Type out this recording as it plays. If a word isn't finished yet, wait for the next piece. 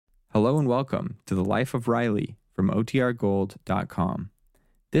Hello and welcome to The Life of Riley from OTRGold.com.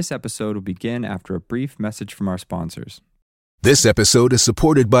 This episode will begin after a brief message from our sponsors. This episode is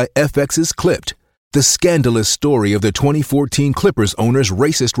supported by FX's Clipped, the scandalous story of the 2014 Clippers owner's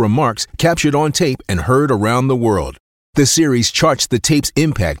racist remarks captured on tape and heard around the world. The series charts the tape's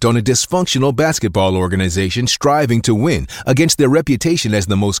impact on a dysfunctional basketball organization striving to win against their reputation as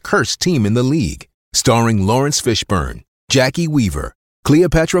the most cursed team in the league. Starring Lawrence Fishburne, Jackie Weaver,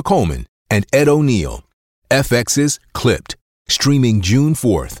 Cleopatra Coleman, and Ed O'Neill. FX's Clipped, streaming June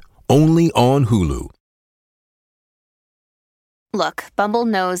 4th, only on Hulu. Look, Bumble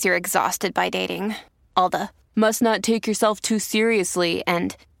knows you're exhausted by dating. All the, must not take yourself too seriously,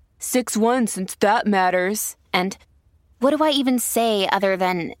 and 6'1" since that matters, and what do I even say other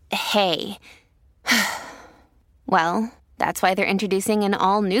than, hey? Well, that's why they're introducing an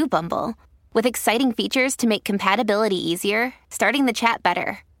all-new Bumble, with exciting features to make compatibility easier, starting the chat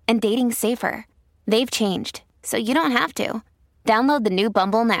better, and dating safer. They've changed, so you don't have to. Download the new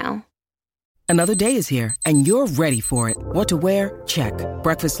Bumble now. Another day is here, and you're ready for it. What to wear? Check.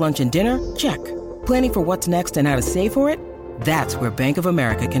 Breakfast, lunch, and dinner? Check. Planning for what's next and how to save for it? That's where Bank of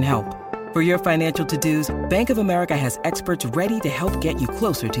America can help. For your financial to-dos, Bank of America has experts ready to help get you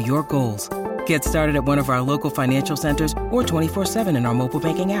closer to your goals. Get started at one of our local financial centers or 24/7 in our mobile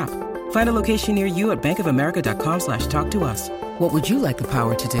banking app. Find a location near you at bankofamerica.com/talktous. What would you like the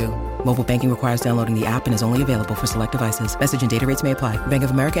power to do? Mobile banking requires downloading the app and is only available for select devices. Message and data rates may apply. Bank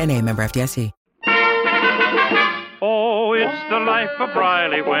of America N.A., member FDIC. Oh, it's the life of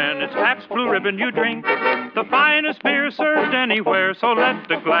Riley when it's Pabst Blue Ribbon you drink. The finest beer served anywhere, so let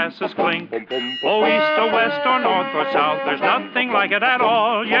the glasses clink. Oh, east or west or north or south, there's nothing like it at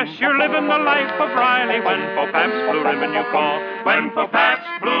all. Yes, you're living the life of Riley when for Pabst Blue Ribbon you call. When for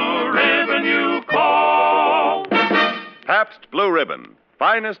Pabst Blue Ribbon you call. Pabst Blue Ribbon,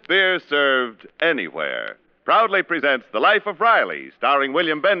 finest beer served anywhere, proudly presents The Life of Riley, starring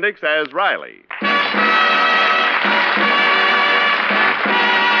William Bendix as Riley.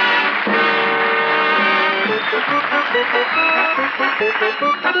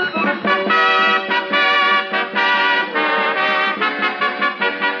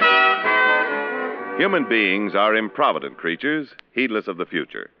 Human beings are improvident creatures, heedless of the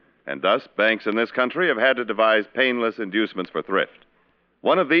future. And thus, banks in this country have had to devise painless inducements for thrift.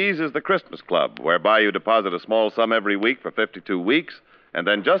 One of these is the Christmas Club, whereby you deposit a small sum every week for 52 weeks, and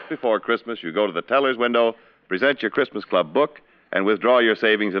then just before Christmas, you go to the teller's window, present your Christmas Club book, and withdraw your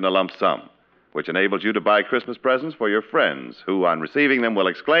savings in a lump sum, which enables you to buy Christmas presents for your friends, who, on receiving them, will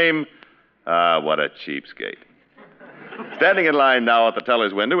exclaim, what a cheapskate. Standing in line now at the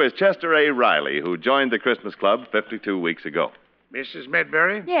teller's window is Chester A. Riley, who joined the Christmas Club 52 weeks ago. Mrs.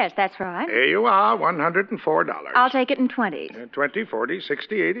 Medbury? Yes, that's right. Here you are, $104. I'll take it in 20s. 20, 40,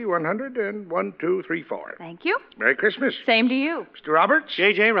 60, 80, 100, and 1, 2, 3, 4. Thank you. Merry Christmas. Same to you. Mr. Roberts?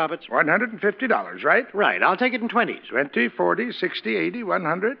 J.J. Roberts. $150, right? Right, I'll take it in 20s. 20, 40, 60, 80,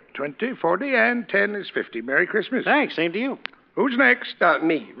 100, 20, 40, and 10 is 50. Merry Christmas. Thanks, same to you. Who's next?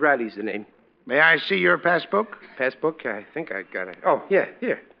 Me. Riley's the name. May I see your passbook? Passbook? I think I got it. Oh, yeah,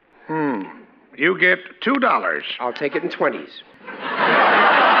 here. You get $2. I'll take it in 20s.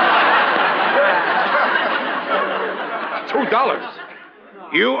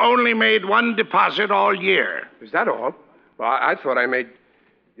 $2? You only made one deposit all year. Is that all? Well, I thought I made...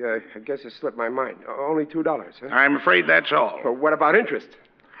 I guess it slipped my mind. Only $2, huh? I'm afraid that's all. But what about interest?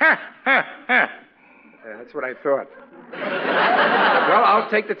 Ha, ha, ha. That's what I thought. Well, I'll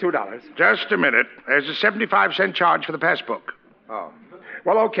take the $2. Just a minute. There's a 75-cent charge for the passbook. Oh.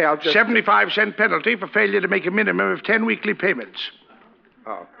 Well, okay, I'll just... 75-cent penalty for failure to make a minimum of 10 weekly payments.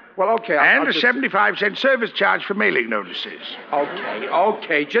 Oh. Well, okay, I'll just... a 75-cent service charge for mailing notices.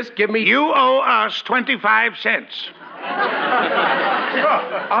 Okay, just give me... You owe us 25 cents.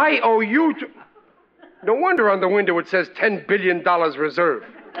 I owe you... No wonder on the window it says $10 billion reserve.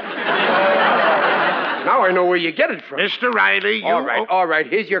 Now I know where you get it from. Mr. Riley, you... All right,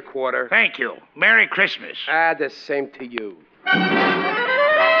 here's your quarter. Thank you. Merry Christmas. The same to you.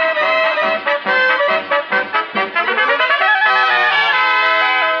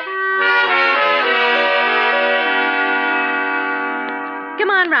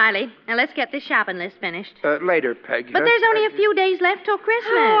 Come on, Riley. Now let's get this shopping list finished. Later, Peg. But there's only a few days left till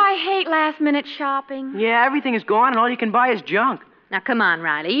Christmas. Oh, I hate last-minute shopping. Yeah, everything is gone and all you can buy is junk. Now, come on,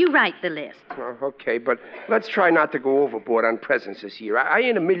 Riley. You write the list. Okay, but let's try not to go overboard on presents this year. I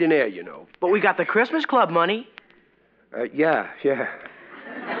ain't a millionaire, you know. But we got the Christmas Club money. Yeah.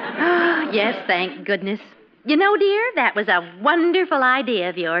 Oh, yes, thank goodness. You know, dear, that was a wonderful idea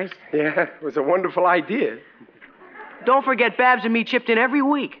of yours. Yeah, it was a wonderful idea. Don't forget Babs and me chipped in every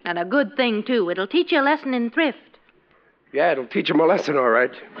week. And a good thing, too. It'll teach you a lesson in thrift. Yeah, it'll teach him a lesson, all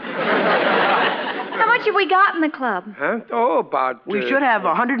right. How much have we got in the club? Huh? Oh, about... We should have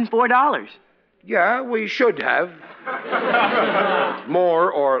 $104. Yeah, we should have.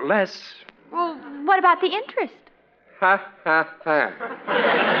 More or less. Well, what about the interest? Ha, ha,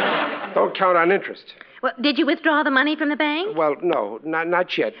 ha. Don't count on interest. Well, did you withdraw the money from the bank? Well, no,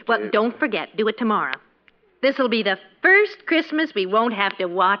 not yet. Well, don't forget. Do it tomorrow. This'll be the first Christmas we won't have to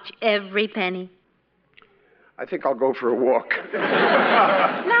watch every penny. I think I'll go for a walk.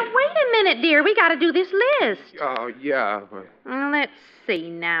 Now, wait a minute, dear. We got to do this list. Oh, yeah. Well, let's see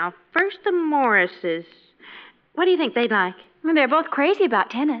now. First, the Morrises. What do you think they'd like? Well, they're both crazy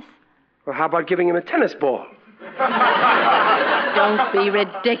about tennis. Well, how about giving him a tennis ball? Don't be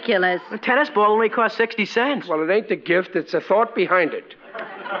ridiculous. A tennis ball only costs 60 cents. Well, it ain't the gift. It's a thought behind it.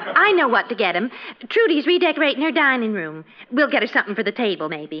 I know what to get him. Trudy's redecorating her dining room. We'll get her something for the table,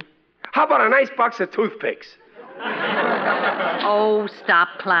 maybe. How about a nice box of toothpicks? Oh, stop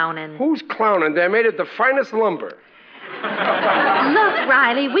clowning. Who's clowning? They're made of the finest lumber. Look,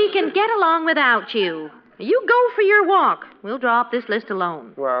 Riley, we can get along without you. You go for your walk. We'll draw up this list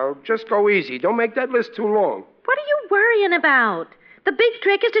alone. Well, just go easy. Don't make that list too long. What are you worrying about? The big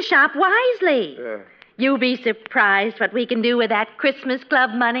trick is to shop wisely. You'll be surprised what we can do with that Christmas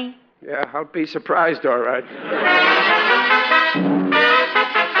club money. Yeah, I'll be surprised, all right.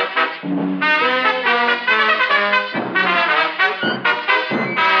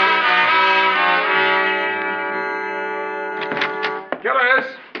 Gillis!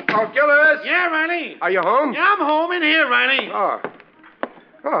 Oh, Gillis! Yeah, Riley? Are you home? Yeah, I'm home in here, Riley. Oh,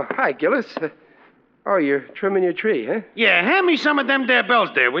 hi, Gillis. Oh, you're trimming your tree, huh? Yeah, hand me some of them there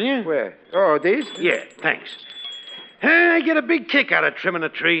bells there, will you? Where? Oh, these? Yeah, thanks. I get a big kick out of trimming a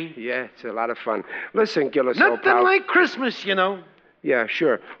tree. Yeah, it's a lot of fun. Listen, Gillis, Nothing old pal. like Christmas, you know. Yeah,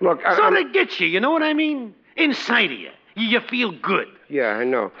 sure. Look, Sort of gets you know what I mean? Inside of you. You feel good. Yeah, I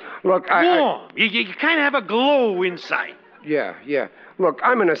know. Look, Warm. You kind of have a glow inside. Yeah. Look,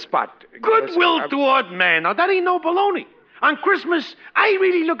 I'm in a spot. Gillis. Goodwill toward man. Now, that ain't no baloney. On Christmas, I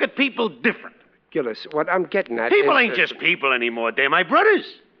really look at people different. Gillis, what I'm getting at People is ain't just people anymore. They're my brothers.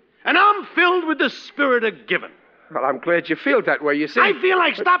 And I'm filled with the spirit of giving. Well, I'm glad you feel that way, you see. I feel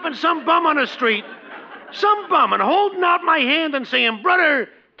like stopping some bum on the street, and holding out my hand and saying, brother,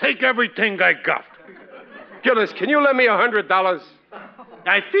 take everything I got. Gillis, can you lend me $100?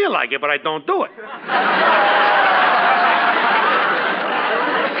 I feel like it, but I don't do it.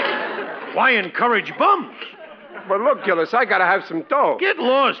 Why encourage bums? But look, Gillis, I gotta have some dough. Get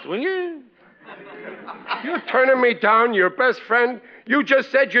lost, will you? You're turning me down, your best friend. You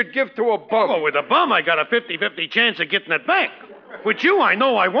just said you'd give to a bum. Well, with a bum, I got a 50-50 chance of getting it back. With you, I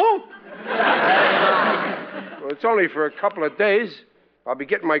know I won't. Well, it's only for a couple of days. I'll be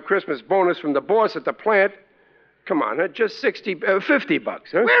getting my Christmas bonus from the boss at the plant. Come on, just $50,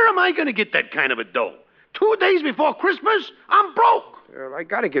 huh? Where am I going to get that kind of a dough? 2 days before Christmas, I'm broke. Well, I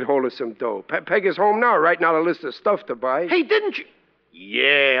gotta get hold of some dough. Peg is home now, writing out a list of stuff to buy. Hey, didn't you?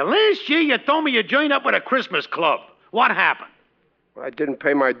 Yeah, last year you told me you joined up with a Christmas club. What happened? Well, I didn't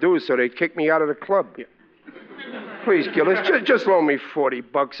pay my dues, so they kicked me out of the club. Yeah. Please, Gillis, just loan me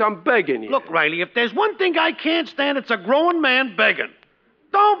 $40. I'm begging you. Look, Riley, if there's one thing I can't stand, it's a grown man begging.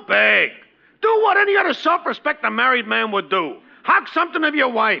 Don't beg. Do what any other self-respecting married man would do. Hock something of your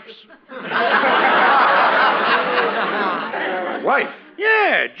wife's. Wife?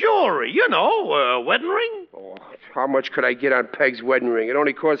 Yeah, jewelry, you know, wedding ring. Oh, how much could I get on Peg's wedding ring? It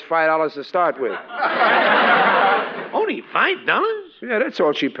only cost $5 to start with. Only $5? Yeah, that's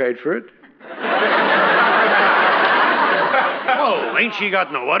all she paid for it. Oh, ain't she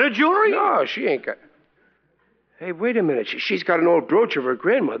got no other jewelry? No, she ain't got... Hey, wait a minute. She's got an old brooch of her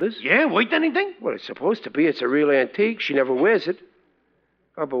grandmother's. Yeah, worth anything? Well, it's supposed to be. It's a real antique. She never wears it.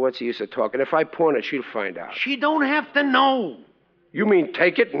 Oh, but what's the use of talking? If I pawn it, she'll find out. She don't have to know. You mean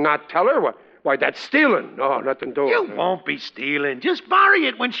take it and not tell her? What? Why, that's stealing. No, nothing doing. You won't be stealing. Just borrow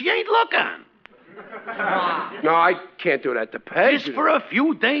it when she ain't looking. No, I can't do that to Peg. Just for a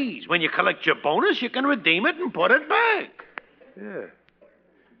few days. When you collect your bonus, you can redeem it and put it back. Yeah.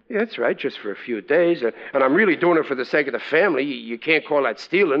 Yeah, that's right, just for a few days. And I'm really doing it for the sake of the family. You can't call that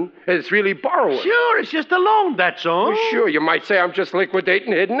stealing. It's really borrowing. Sure, it's just a loan, that's all. Well, sure, you might say I'm just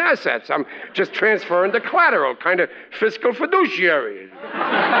liquidating hidden assets. I'm just transferring the collateral, kind of fiscal fiduciary.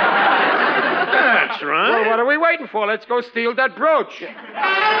 That's right. Well, what are we waiting for? Let's go steal that brooch.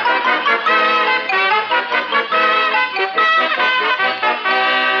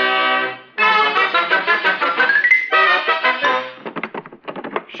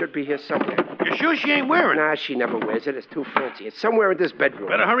 should be here somewhere. You sure she ain't wearing it? Nah, she never wears it. It's too fancy. It's somewhere in this bedroom.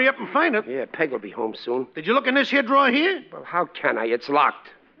 Better hurry up and find it. Yeah, Peg will be home soon. Did you look in this here drawer here? Well, how can I? It's locked.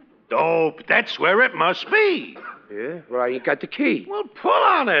 Dope. That's where it must be. Yeah? Well, I ain't got the key. Well, pull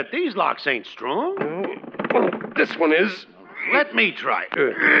on it. These locks ain't strong. Oh, this one is. Let me try.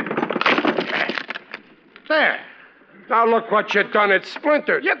 There. Now look what you done. It's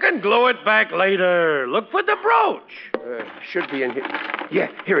splintered. You can glue it back later. Look for the brooch. Should be in here. Yeah,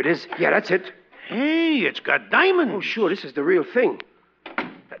 here it is. Yeah, that's it. Hey, it's got diamonds. Oh, sure, this is the real thing.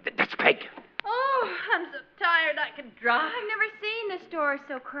 That's Peg. Oh, I'm so tired I could drive. I've never seen this store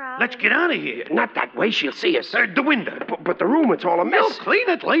so crowded. Let's get out of here. Not that way. She'll see us. The window. But the room, it's all a mess. You'll clean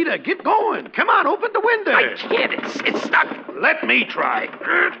it later. Get going. Come on, open the window. I can't. It's stuck. Let me try.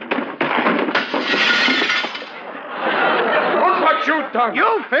 Look what you've done.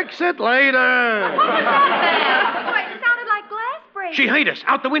 You'll fix it later. What was that, Wait, it sounded like glass breaking. She hate us.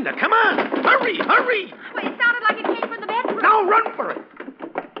 Out the window. Come on. Hurry. Wait, it sounded like it came from the bedroom. Now run for it.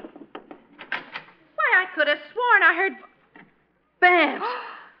 Why, I could have sworn I heard... Babs,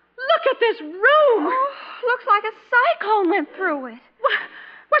 look at this room. Oh, looks like a cyclone went through it.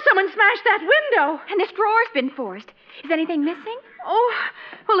 Well, someone smashed that window. And this drawer's been forced. Is anything missing? Oh,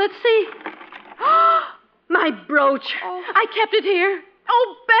 well, let's see. My brooch. Oh. I kept it here.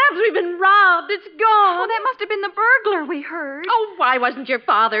 Oh, Babs, we've been robbed. It's gone. Oh, that must have been the burglar we heard. Oh, why wasn't your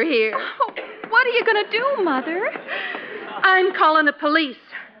father here? Oh, what are you going to do, Mother? I'm calling the police.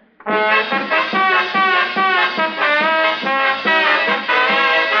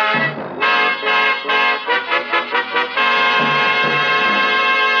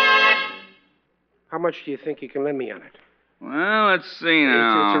 How much do you think you can lend me on it? Well, let's see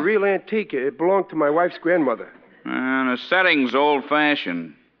now. It's a real antique. It belonged to my wife's grandmother. And the setting's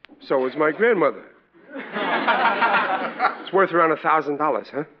old-fashioned. So is my grandmother. It's worth around $1,000,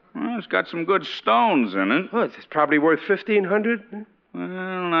 huh? Well, it's got some good stones in it. Oh, it's probably worth $1,500. Well,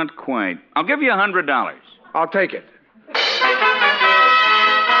 not quite. I'll give you $100. I'll take it.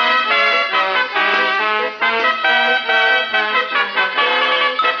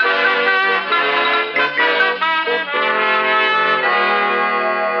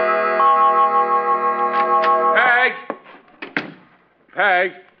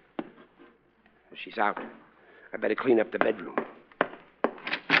 Peg. She's out. I better clean up the bedroom.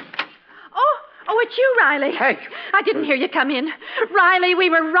 Oh, it's you, Riley. Peg. I didn't hear you come in. Riley, we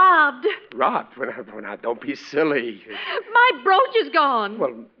were robbed. Robbed? Well, now, don't be silly. My brooch is gone.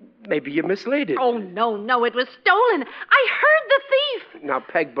 Well, maybe you mislaid it. Oh, no, it was stolen. I heard the thief. Now,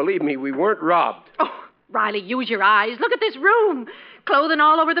 Peg, believe me, we weren't robbed. Oh, Riley, use your eyes. Look at this room. Clothing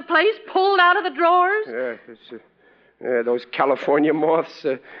all over the place, pulled out of the drawers. Yeah, those California moths.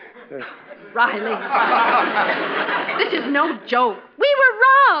 Riley, this is no joke. We were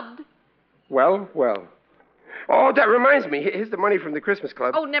robbed. Well. Oh, that reminds me. Here's the money from the Christmas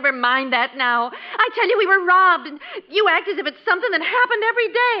club. Oh, never mind that now. I tell you, we were robbed, and you act as if it's something that happened every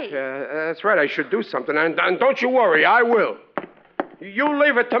day. Yeah, that's right. I should do something, and don't you worry, I will. You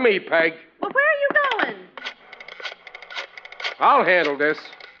leave it to me, Peg. Well, where are you going? I'll handle this.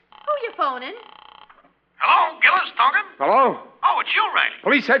 Who you phoning? Hello, Gillis talking? Hello? Oh, it's you, Riley.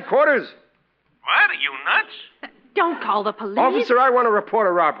 Police headquarters. What, are you nuts? Don't call the police. Officer, I want to report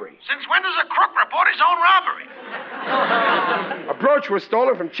a robbery. Since when does a crook report his own robbery? A brooch was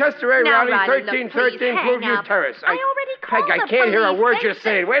stolen from Chester A. Now, Riley, Riley, 1313 look, please, Blueview hang up. Terrace. I already called Peg, I the can't hear a police. word They you're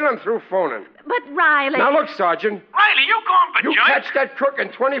saying. Wait till I'm through phoning. But, Riley... Now, look, Sergeant. Riley, you gone You bajoint? catch that crook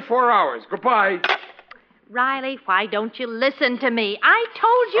in 24 hours. Goodbye. Riley, why don't you listen to me? I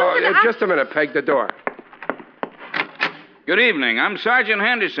told you that Just a minute, Peg, the door. Good evening. I'm Sergeant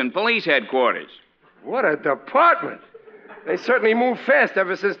Henderson, police headquarters. What a department. They certainly moved fast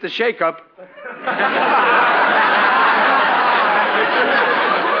ever since the shake-up.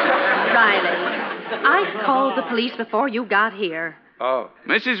 Riley, I called the police before you got here. Oh.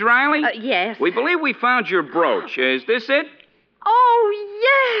 Mrs. Riley? Yes. We believe we found your brooch. Is this it? Oh,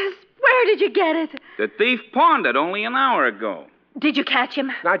 yes. Where did you get it? The thief pawned it only an hour ago. Did you catch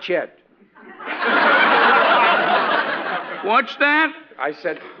him? Not yet. What's that? I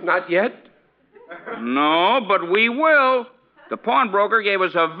said, not yet? No, but we will. The pawnbroker gave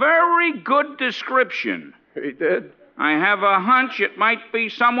us a very good description. He did? I have a hunch it might be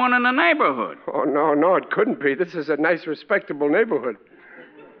someone in the neighborhood. Oh, no, it couldn't be. This is a nice, respectable neighborhood.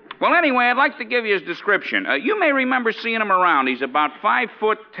 Well, anyway, I'd like to give you his description. You may remember seeing him around. He's about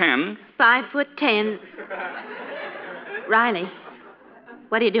 5'10". 5'10". Riley,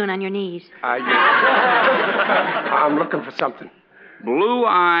 what are you doing on your knees? I'm looking for something. Blue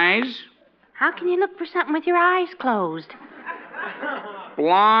eyes. How can you look for something with your eyes closed?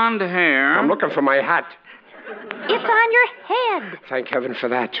 blonde hair. I'm looking for my hat. It's on your head. Thank heaven for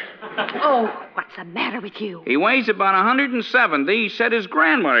that. Oh, what's the matter with you? He weighs about 170. He said his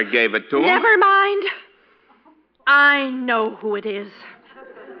grandmother gave it to him. Never mind. I know who it is.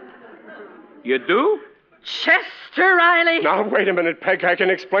 You do? Chester Riley. Now, wait a minute, Peg. I can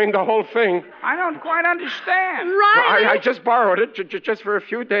explain the whole thing. I don't quite understand. Riley. I just borrowed it just for a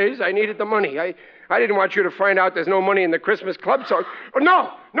few days. I needed the money. I didn't want you to find out there's no money in the Christmas club, so... Oh,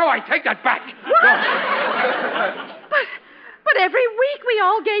 no, I take that back. What? No. But every week we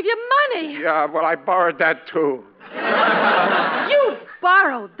all gave you money. Yeah, well, I borrowed that, too. You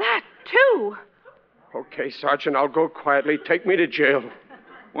borrowed that, too? Okay, Sergeant, I'll go quietly. Take me to jail.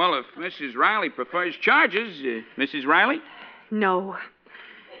 Well, if Mrs. Riley prefers charges, Mrs. Riley? No.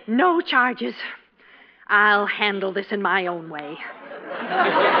 No charges. I'll handle this in my own way.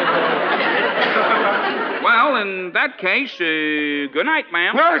 Well, in that case, good night,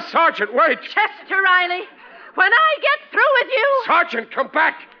 ma'am. No, Sergeant, wait. Chester Riley, when I get through with you... Sergeant, come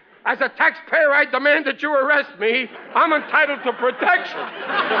back. As a taxpayer, I demand that you arrest me. I'm entitled to protection.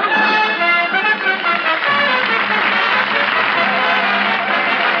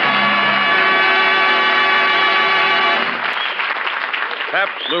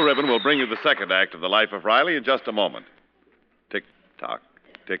 Pabst Blue Ribbon will bring you the second act of the life of Riley in just a moment. Tick-tock,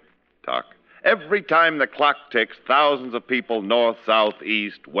 tick-tock. Every time the clock ticks, thousands of people north, south,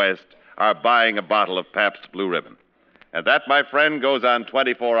 east, west are buying a bottle of Pabst Blue Ribbon. And that, my friend, goes on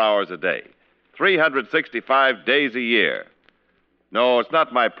 24 hours a day, 365 days a year. No, it's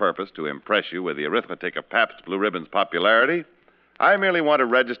not my purpose to impress you with the arithmetic of Pabst Blue Ribbon's popularity. I merely want to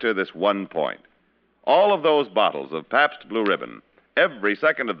register this one point. All of those bottles of Pabst Blue Ribbon, every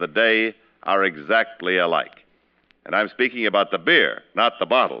second of the day, are exactly alike. And I'm speaking about the beer, not the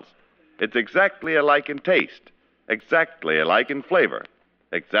bottles. It's exactly alike in taste, exactly alike in flavor,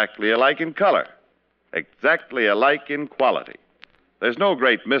 exactly alike in color, exactly alike in quality. There's no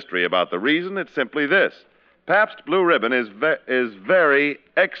great mystery about the reason. It's simply this. Pabst Blue Ribbon is very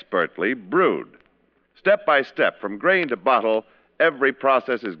expertly brewed. Step by step, from grain to bottle, every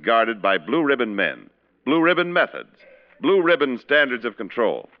process is guarded by Blue Ribbon men, Blue Ribbon methods, Blue Ribbon standards of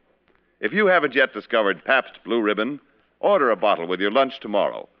control. If you haven't yet discovered Pabst Blue Ribbon, order a bottle with your lunch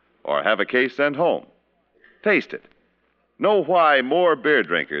tomorrow, or have a case sent home. Taste it. Know why more beer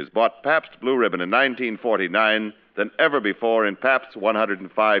drinkers bought Pabst Blue Ribbon in 1949 than ever before in Pabst's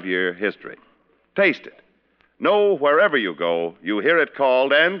 105-year history. Taste it. Know wherever you go, you hear it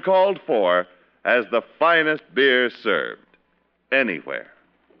called and called for as the finest beer served. Anywhere.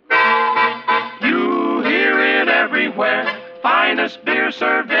 You hear it everywhere. Finest beer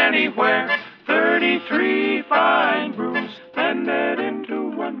served anywhere. 33 fine brews blended into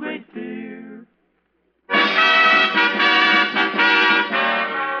one great beer.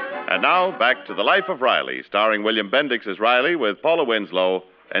 And now, back to The Life of Riley, starring William Bendix as Riley with Paula Winslow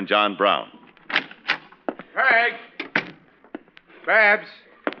and John Brown. Peg! Babs!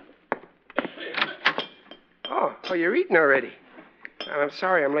 Oh, you're eating already. I'm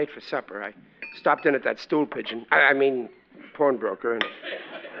sorry I'm late for supper. I stopped in at that stool pigeon. I mean, pawnbroker,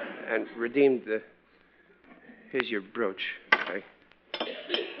 and redeemed the... Here's your brooch. Okay.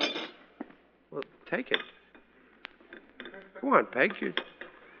 Well, take it. Go on, Peg.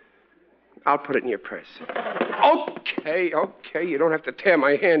 I'll put it in your purse. Okay. You don't have to tear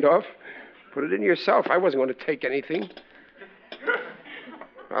my hand off. Put it in yourself. I wasn't going to take anything.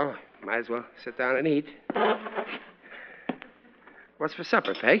 Well, might as well sit down and eat. What's for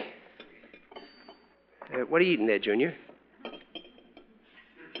supper, Peg? What are you eating there, Junior?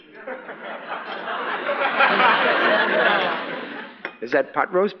 Is that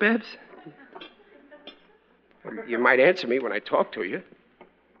pot roast, Babs? You might answer me when I talk to you.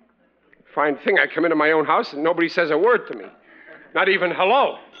 Fine thing, I come into my own house and nobody says a word to me. Not even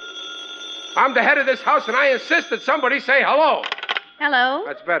hello. I'm the head of this house and I insist that somebody say hello. Hello?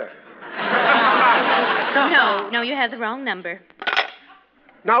 That's better. No, you have the wrong number.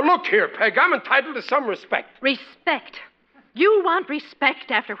 Now look here, Peg, I'm entitled to some respect. Respect? You want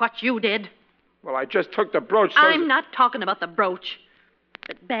respect after what you did? Well, I just took the brooch. I'm not talking about the brooch.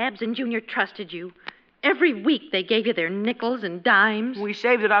 But Babs and Junior trusted you. Every week they gave you their nickels and dimes. We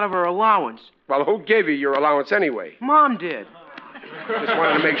saved it out of our allowance. Well, who gave you your allowance anyway? Mom did. Just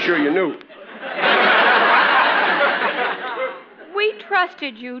wanted to make sure you knew. We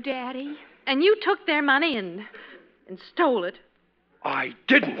trusted you, Daddy. And you took their money and stole it. I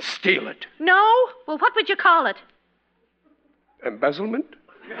didn't steal it. No? Well, what would you call it? Embezzlement?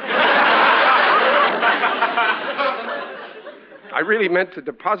 I really meant to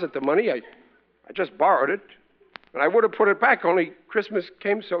deposit the money. I just borrowed it. And I would have put it back, only Christmas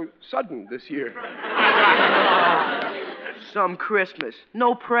came so sudden this year. Some Christmas.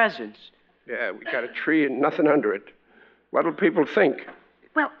 No presents. Yeah, we got a tree and nothing under it. What'll people think?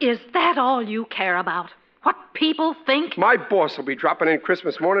 Well, is that all you care about? What people think? My boss will be dropping in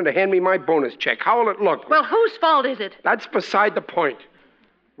Christmas morning to hand me my bonus check. How will it look? Well, whose fault is it? That's beside the point.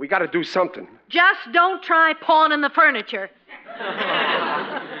 We got to do something. Just don't try pawning the furniture.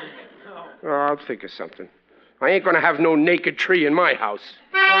 Oh, I'll think of something. I ain't going to have no naked tree in my house.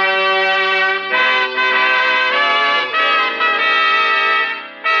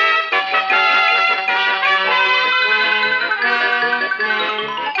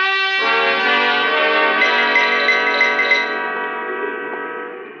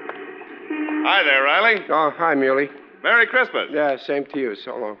 Hi there, Riley. Oh, hi, Muley. Merry Christmas. Yeah, same to you.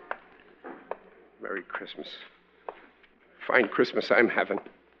 So long. Merry Christmas. Fine Christmas I'm having.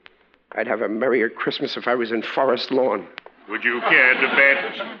 I'd have a merrier Christmas if I was in Forest Lawn. Would you care to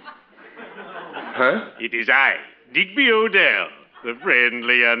bet? Huh? It is I, Digby Odell, the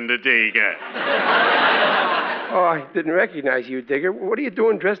friendly undertaker. Oh, I didn't recognize you, Digger. What are you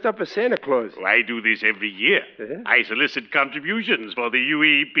doing dressed up as Santa Claus? Well, I do this every year. Uh-huh. I solicit contributions for the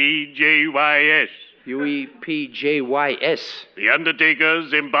UEPJYS. UEPJYS. The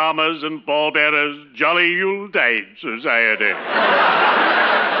Undertakers, Embalmers, and Pallbearers Jolly Yuletide Society.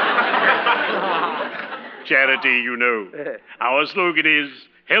 Charity, you know. Our slogan is,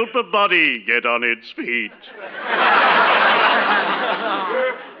 help a body get on its feet.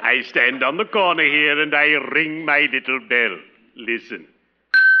 I stand on the corner here and I ring my little bell. Listen.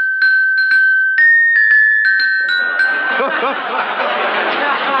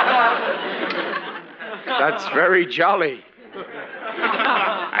 That's very jolly.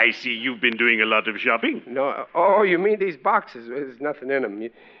 I see you've been doing a lot of shopping. No. Oh, you mean these boxes? There's nothing in them.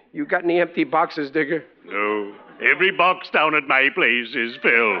 You got any empty boxes, Digger? No. Every box down at my place is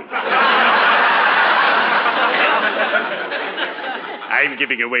filled. I'm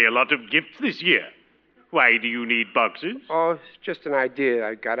giving away a lot of gifts this year. Why do you need boxes? Oh, it's just an idea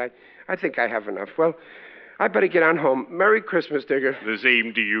I got. I think I have enough. Well, I better get on home. Merry Christmas, Digger. The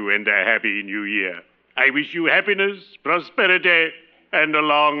same to you and a happy new year. I wish you happiness, prosperity, and a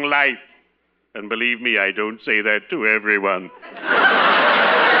long life. And believe me, I don't say that to everyone.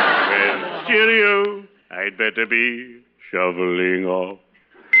 Well, cheerio. I'd better be shoveling off.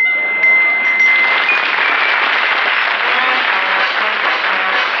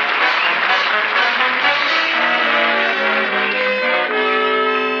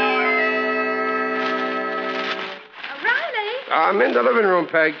 I'm in the living room,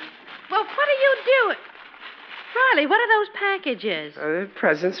 Peg. Well, what are you doing? Riley, what are those packages? They're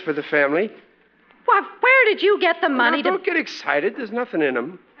presents for the family. Why, where did you get the money Don't get excited. There's nothing in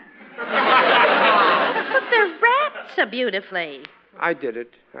them. But they're wrapped so beautifully. I did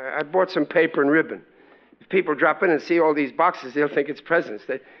it. I bought some paper and ribbon. If people drop in and see all these boxes, they'll think it's presents.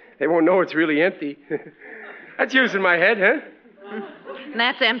 They won't know it's really empty. That's using my head, huh? And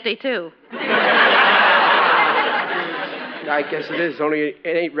that's empty, too. I guess it is, only it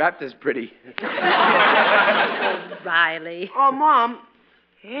ain't wrapped as pretty. Riley. Oh, Mom.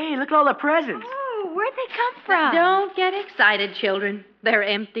 Hey, look at all the presents. Oh, where'd they come from? Don't get excited, children. They're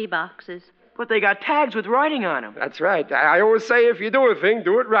empty boxes. But they got tags with writing on them. That's right. I always say if you do a thing,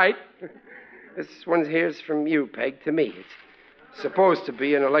 do it right. This one here's from you, Peg, to me. It's supposed to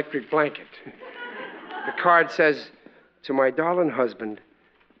be an electric blanket. The card says, to my darling husband,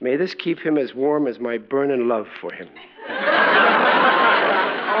 may this keep him as warm as my burning love for him.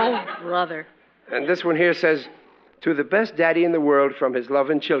 Oh, brother. And this one here says, to the best daddy in the world from his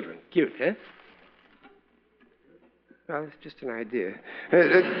loving children. Cute, huh? Well, it's just an idea.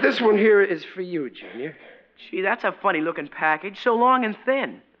 This one here is for you, Junior. Gee, that's a funny-looking package, so long and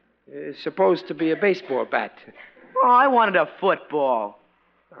thin. It's supposed to be a baseball bat. Oh, I wanted a football.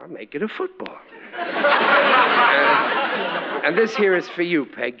 I'll make it a football. And this here is for you,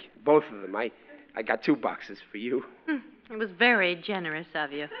 Peg. Both of them. I got 2 boxes for you. It was very generous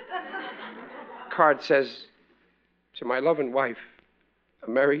of you. Card says, to my loving wife, a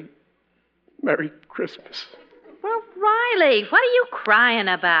Merry Christmas. Well, Riley, what are you crying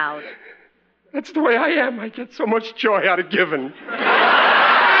about? That's the way I am. I get so much joy out of giving.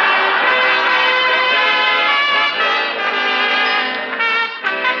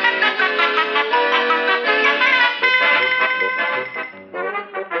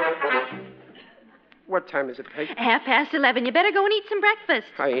 What time is it, Peg? 11:30. You better go and eat some breakfast.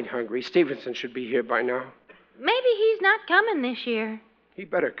 I ain't hungry. Stevenson should be here by now. Maybe he's not coming this year. He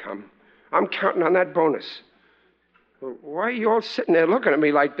better come. I'm counting on that bonus. Well, why are you all sitting there looking at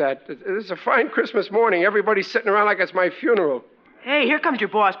me like that? This is a fine Christmas morning. Everybody's sitting around like it's my funeral. Hey, here comes your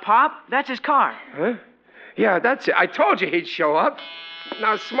boss, Pop. That's his car. Huh? Yeah, that's it. I told you he'd show up.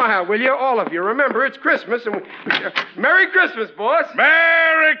 Now smile, will you? All of you. Remember, it's Christmas, and Merry Christmas, boss.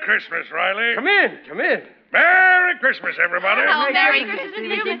 Merry Christmas, Riley. Come in. Merry Christmas, everybody. Oh, Merry Christmas,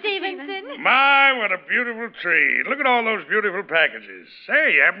 Mr. Stevenson. My, what a beautiful tree. Look at all those beautiful packages.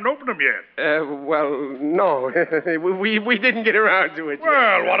 Say, you haven't opened them yet. Well, no. we didn't get around to it yet.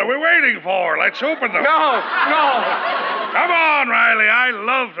 Well, what are we waiting for? Let's open them. No. Come on, Riley. I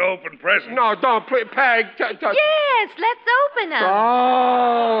love to open presents. No, don't. Please, Peg. Yes, let's open them.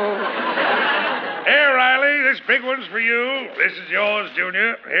 Oh. Here, Riley, this big one's for you. This is yours,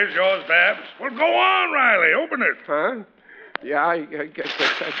 Junior. Here's yours, Babs. Well, go on, Riley. Open it. Huh? Yeah, I guess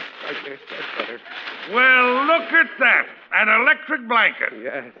that's better. Well, look at that. An electric blanket.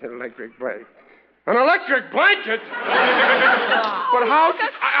 Yeah, an electric blanket. An electric blanket? But how?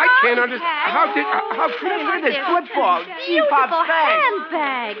 I can't understand. How could Look at this football. Gee, Beautiful Pop's bag.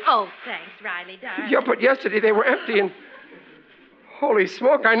 handbag. Oh, thanks, Riley, darling. Yeah, but yesterday they were empty and... Holy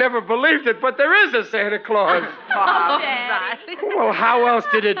smoke, I never believed it, but there is a Santa Claus. Oh, Daddy. Well, how else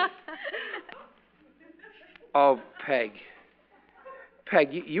did it... Oh, Peg.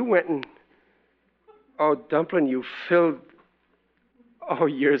 Peg, you went and... Oh, Dumpling, you filled... Oh,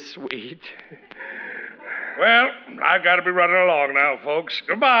 you're sweet. Well, I've got to be running along now, folks.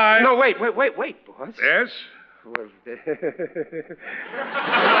 Goodbye. No, wait, boss. Yes? Well,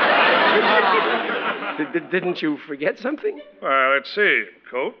 didn't you forget something? Well, let's see.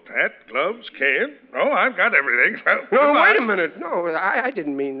 Coat, hat, gloves, can. Oh, I've got everything. Well, No, goodbye. wait a minute. No, I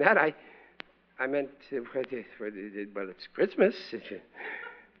didn't mean that. I meant, well, it's Christmas.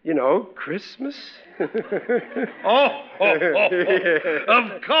 You know, Christmas. Oh,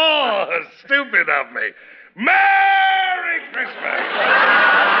 of course. Stupid of me. Merry Christmas.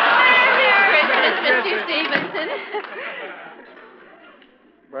 Merry Christmas, Mr. Stevenson.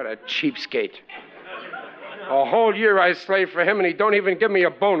 What a cheapskate. A whole year I slaved for him, and he don't even give me a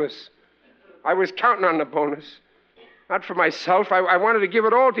bonus. I was counting on the bonus. Not for myself. I wanted to give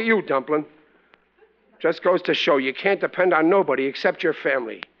it all to you, Dumpling. Just goes to show you can't depend on nobody except your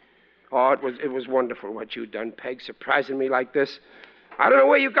family. Oh, it was wonderful what you done, Peg, surprising me like this. I don't know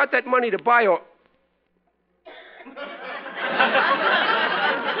where you got that money to buy all...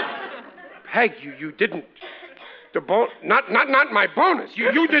 Peg, you didn't... Not my bonus.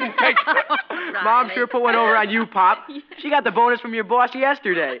 You didn't take... Mom sure put one over on you, Pop. She got the bonus from your boss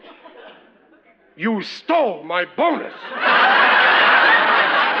yesterday. You stole my bonus.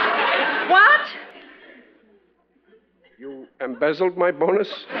 What? You embezzled my bonus?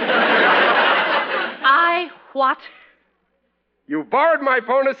 What? You borrowed my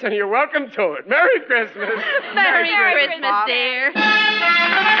bonus, and you're welcome to it. Merry Christmas. Merry Christmas, dear.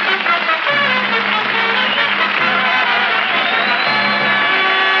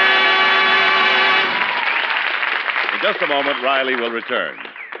 In just a moment, Riley will return.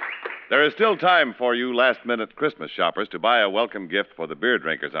 There is still time for you last-minute Christmas shoppers to buy a welcome gift for the beer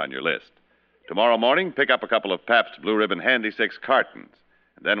drinkers on your list. Tomorrow morning, pick up a couple of Pabst Blue Ribbon Handy 6 cartons.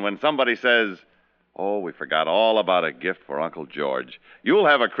 And then when somebody says, "Oh, we forgot all about a gift for Uncle George," you'll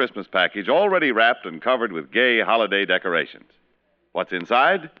have a Christmas package already wrapped and covered with gay holiday decorations. What's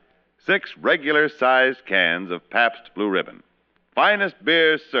inside? 6 regular-sized cans of Pabst Blue Ribbon. Finest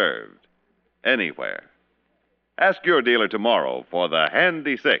beer served anywhere. Ask your dealer tomorrow for the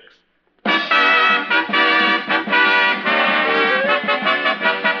Handy 6.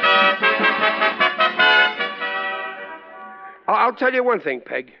 I'll tell you one thing,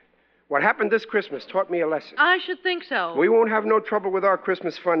 Peg. What happened this Christmas taught me a lesson. I should think so. We won't have no trouble with our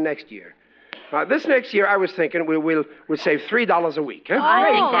Christmas fund next year. This next year, I was thinking we'll save $3 a week, huh?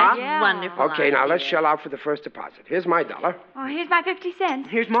 I think that's wonderful. Okay, now let's shell out for the first deposit. Here's my $1. Oh, here's my 50 cents.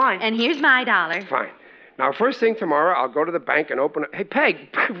 Here's mine. And here's my $1. Fine. Now, first thing tomorrow, I'll go to the bank and open a... Hey, Peg,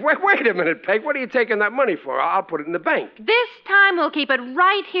 wait a minute, Peg. What are you taking that money for? I'll put it in the bank. This time we'll keep it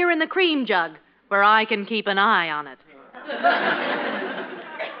right here in the cream jug, where I can keep an eye on it.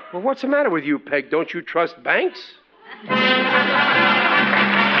 Well, what's the matter with you, Peg? Don't you trust banks?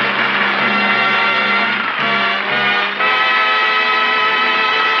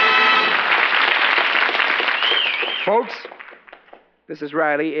 Folks, this is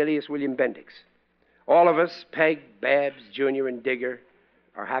Riley, alias William Bendix. All of us, Peg, Babs, Junior, and Digger,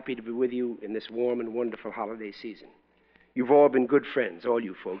 are happy to be with you in this warm and wonderful holiday season. You've all been good friends, all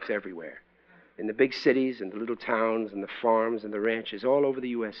you folks everywhere. In the big cities and the little towns and the farms and the ranches all over the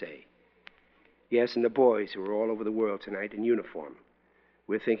USA. Yes, and the boys who are all over the world tonight in uniform.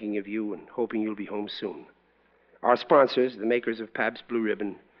 We're thinking of you and hoping you'll be home soon. Our sponsors, the makers of Pabst Blue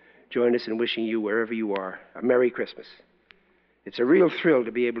Ribbon, join us in wishing you, wherever you are, a Merry Christmas. It's a real thrill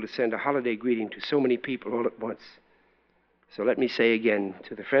to be able to send a holiday greeting to so many people all at once. So let me say again,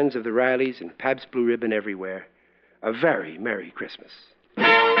 to the friends of the Rileys and Pabst Blue Ribbon everywhere, a very Merry Christmas.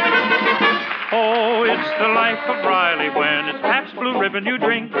 Oh, it's the life of Riley when it's Pabst Blue Ribbon you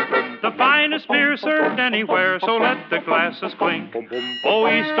drink. The finest beer served anywhere, so let the glasses clink. Oh,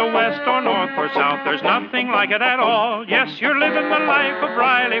 east or west or north or south, there's nothing like it at all. Yes, you're living the life of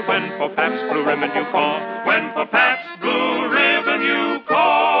Riley when for Pabst Blue Ribbon you call. When for Pabst Blue Ribbon you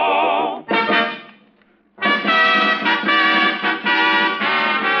call.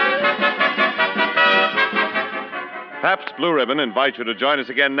 Pabst Blue Ribbon invites you to join us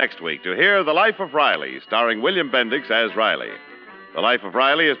again next week to hear The Life of Riley, starring William Bendix as Riley. The Life of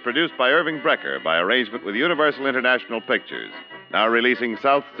Riley is produced by Irving Brecker by arrangement with Universal International Pictures, now releasing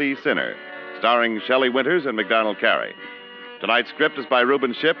South Sea Sinner, starring Shelley Winters and MacDonald Carey. Tonight's script is by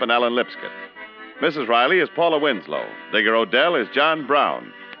Reuben Shipp and Alan Lipscott. Mrs. Riley is Paula Winslow. Digger Odell is John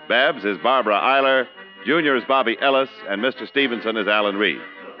Brown. Babs is Barbara Eiler. Junior is Bobby Ellis. And Mr. Stevenson is Alan Reed.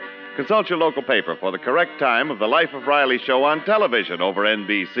 Consult your local paper for the correct time of the Life of Riley show on television over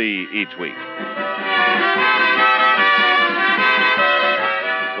NBC each week.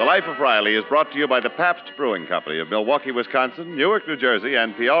 The Life of Riley is brought to you by the Pabst Brewing Company of Milwaukee, Wisconsin, Newark, New Jersey,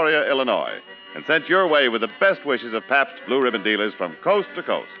 and Peoria, Illinois, and sent your way with the best wishes of Pabst Blue Ribbon dealers from coast to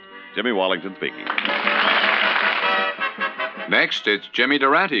coast. Jimmy Wallington speaking. Next, it's Jimmy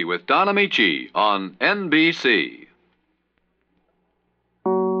Durante with Don Amici on NBC.